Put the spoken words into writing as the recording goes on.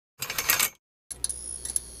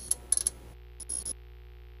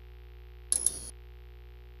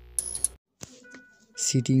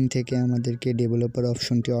Setting থেকে আমাদেরকে developer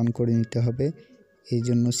অপশনটি অন করে নিতে হবে। এই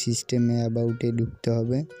জন্য সিস্টেমে অ্যাবাউটে ঢুকতে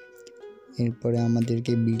হবে। এরপরে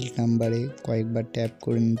আমাদেরকে বিল্ড নাম্বারে কয়েকবার ট্যাপ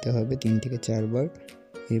করে নিতে হবে, 3 থেকে 4 বার।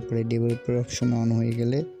 এরপরে ডেভেলপার অপশন অন হয়ে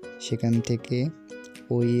গেলে সেখান থেকে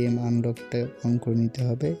ওএম আনলকটা অন করে নিতে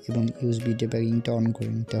হবে এবং ইউএসবি ডিবাগিংটা অন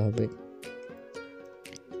করে নিতে হবে।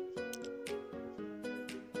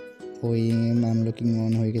 ওএম আনলকিং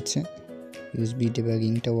অন হয়ে গেছে, ইউএসবি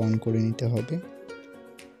ডিবাগিংটা অন করে নিতে হবে।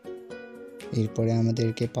 এরপরে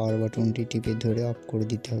আমাদেরকে পাওয়ার বাটনটি টিপে ধরে অফ করে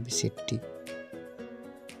দিতে হবে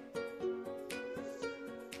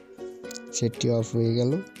সেটটি অফ হয়ে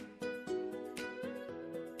গেল।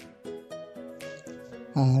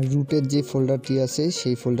 আর রুটের যে ফোল্ডারটি আছে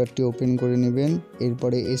সেই ফোল্ডারটি ওপেন করে নেবেন।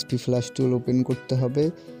 এরপরে এসপি ফ্ল্যাশ টুল ওপেন করতে হবে।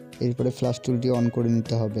 এরপরে ফ্ল্যাশ টুলটি অন করে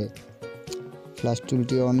নিতে হবে। ফ্ল্যাশ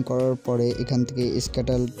টুলটি অন করার পরে এখান থেকে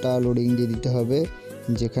স্ক্যাটারটা লোডিং দিয়ে দিতে হবে।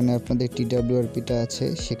 যেখানে আপনাদের টিডব্লিউআরপিটা আছে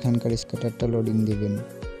সেখানকার স্ক্যাটারটা লোডিং দেবেন।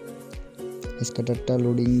 স্ক্যাটারটা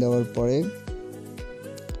লোডিং দেওয়ার পরে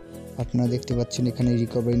আপনারা দেখতে পাচ্ছেন এখানে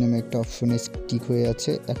রিকভারি নামে একটা অপশনে টিক হয়ে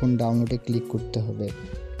আছে। এখন ডাউনলোডে ক্লিক করতে হবে।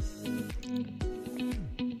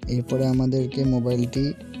 এরপরে আমাদেরকে মোবাইলটি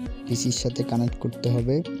পিসির সাথে কানেক্ট করতে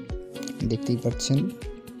হবে। দেখতেই পাচ্ছেন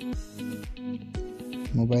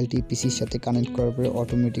মোবাইলটি পিসির সাথে কানেক্ট করার পরে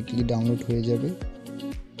অটোমেটিকলি ডাউনলোড হয়ে যাবে।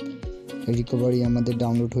 রিকভারি আমাদের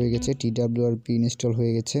ডাউনলোড হয়ে গেছে, টিডব্লিউআরপি ইনস্টল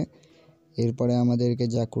হয়ে গেছে। এরপরে আমাদেরকে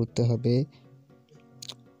যা করতে হবে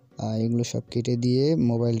এগুলো সব কেটে দিয়ে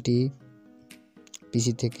মোবাইলটি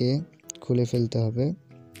পিসি থেকে খুলে ফেলতে হবে।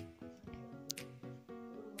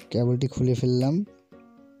 কেবলটি খুলে ফেললাম।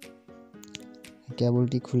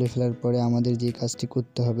 কেবলটি খুলে ফেলার পরে আমাদের যে কাজটি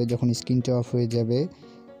করতে হবে, যখন স্ক্রিনটা অফ হয়ে যাবে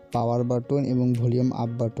পাওয়ার বাটন এবং ভলিউম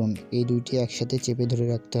আপ বাটন এই দুইটি একসাথে চেপে ধরে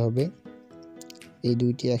রাখতে হবে। এই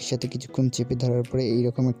দুইটি একসাথে কিছুক্ষণ চেপে ধরার পরে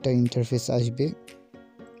এইরকম একটা ইন্টারফেস আসবে।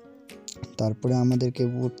 তারপরে আমাদেরকে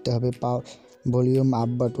করতে হবে ভলিউম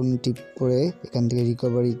আপ বাটন টিপ করে এখান থেকে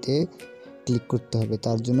রিকভারিতে ক্লিক করতে হবে।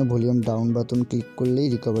 তার জন্য ভলিউম ডাউন বাটন ক্লিক করলেই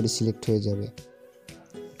রিকভারি সিলেক্ট হয়ে যাবে।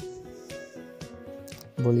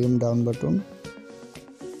 Volume down button.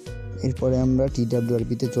 এরপরে আমরা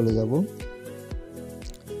টিডব্লিউআরপিতে চলে যাব।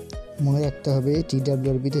 মনে রাখতে হবে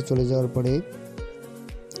টিডব্লিউআরপিতে চলে যাওয়ার পরে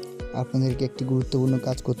আপনাদেরকে একটি গুরুত্বপূর্ণ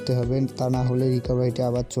কাজ করতে হবে, তা না হলে রিকভারিটা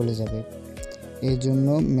আবার চলে যাবে। এর জন্য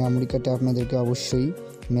মেমোরি কার্ডে আপনাদেরকে অবশ্যই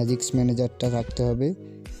ম্যাজিক্স ম্যানেজারটা রাখতে হবে।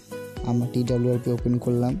 আমরা টিডব্লিউআরপি ওপেন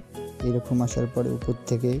করলাম। এরকম আসার পরে উপর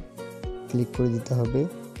থেকে ক্লিক করে দিতে হবে।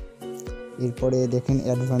 এরপরে দেখেন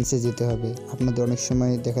অ্যাডভান্সে যেতে হবে। আপনাদের অনেক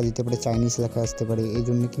সময় দেখা দিতে পারে চাইনিজ লেখা আসতে পারে, এই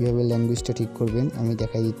জন্য কীভাবে ল্যাঙ্গুয়েজটা ঠিক করবেন আমি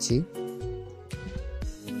দেখাই দিচ্ছি।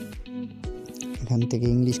 এখান থেকে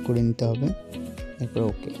ইংলিশ করে নিতে হবে। এরপর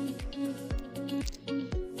ওকে।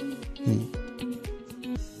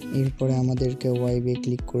 এরপরে আমাদেরকে ওয়াইবে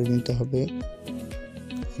ক্লিক করে নিতে হবে।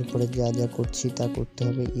 এরপরে যা যা করছি তা করতে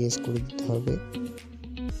হবে, ইয়েস করে দিতে হবে।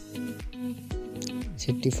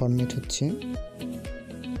 সেটটি ফরম্যাট হচ্ছে।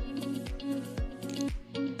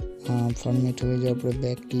 ফরম্যাট হয়ে যাওয়ার পরে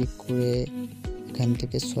ব্যাক ক্লিক করে এখান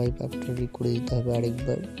থেকে সোয়াইপ আফটার করে দিতে হবে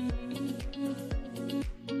আরেকবার।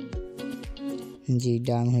 জি,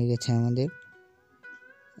 ডান হয়ে গেছে আমাদের।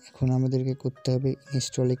 এখন আমাদেরকে করতে হবে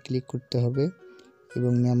ইনস্টলে ক্লিক করতে হবে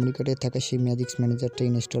এবং মেমোরি কার্ডে থাকা সেই ম্যাজিক্স ম্যানেজারটা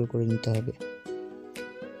ইনস্টল করে নিতে হবে।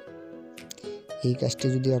 এই কাজটি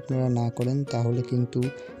যদি আপনারা না করেন তাহলে কিন্তু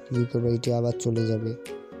রিকভারিটি আবার চলে যাবে।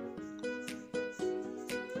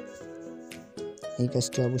 এই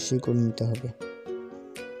কাজটি অবশ্যই করে নিতে হবে।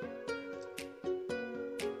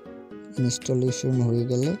 ইনস্টলেশন হয়ে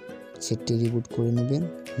গেলে সেটটি রিবুট করে নেবেন।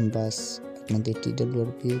 বাস আপনাদের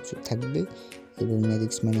টিডব্লিউআরপিও থাকবে এবং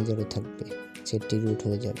ম্যাজিক্স ম্যানেজারও থাকবে। সেটটি রুট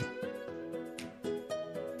হয়ে যাবে।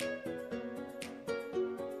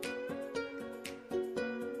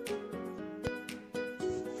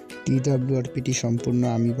 টিডব্লিউআরপিটি সম্পূর্ণ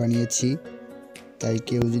আমি বানিয়েছি, তাই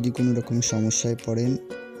কেউ যদি কোনো রকম সমস্যায় পড়েন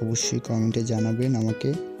অবশ্যই কমেন্টে জানাবেন আমাকে,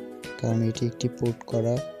 কারণ এটি একটি পোর্ট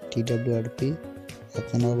করা টিডব্লিউআরপি।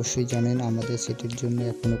 আপনারা অবশ্যই জানেন আমাদের সেটের জন্য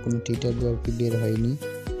এখনও কোনো টিডব্লিউআরপি বের হয়নি,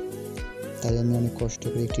 তাই আমি অনেক কষ্ট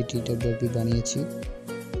করে একটি টিডব্লিউআরপি বানিয়েছি।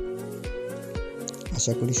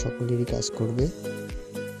 আশা করি সকলেরই কাজ করবে।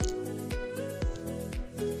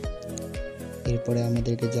 এরপরে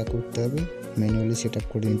আমাদেরকে যা করতে হবে ম্যানুয়ালি সেট আপ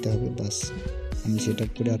করে নিতে হবে। বাস আমি সেট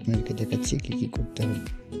আপ করে আপনাদেরকে দেখাচ্ছি কী কী করতে হবে।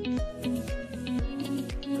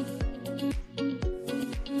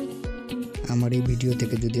 আমার এই ভিডিও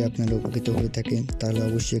থেকে যদি আপনারা উপকৃত হয়ে থাকেন তাহলে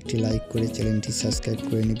অবশ্যই একটি লাইক করে চ্যানেলটি সাবস্ক্রাইব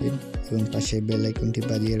করে নেবেন এবং পাশে বেল আইকনটি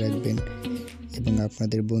বাজিয়ে রাখবেন এবং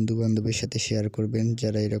আপনাদের বন্ধু-বান্ধবের সাথে শেয়ার করবেন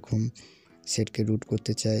যারা এরকম सेट के रूट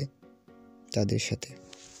करते चाय तादेर साथे।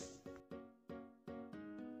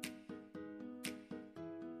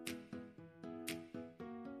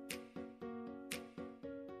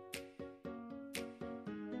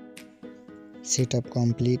 Setup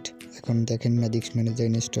complete. এখন দেখেন ম্যাজিক্স ম্যানেজার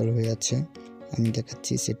ইনস্টল হয়ে আছে। আমি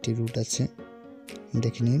দেখাচ্ছি সেটটি রুট আছে,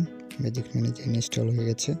 দেখে নিন ম্যাজিক্স ম্যানেজার ইনস্টল হয়ে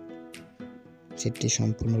গেছে, সেটটি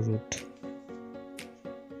সম্পূর্ণ রুট।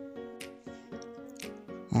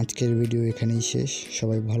 আজকের ভিডিও এখানেই শেষ।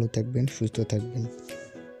 সবাই ভালো থাকবেন, সুস্থ থাকবেন।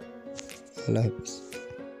 আল্লাহ হাফেজ।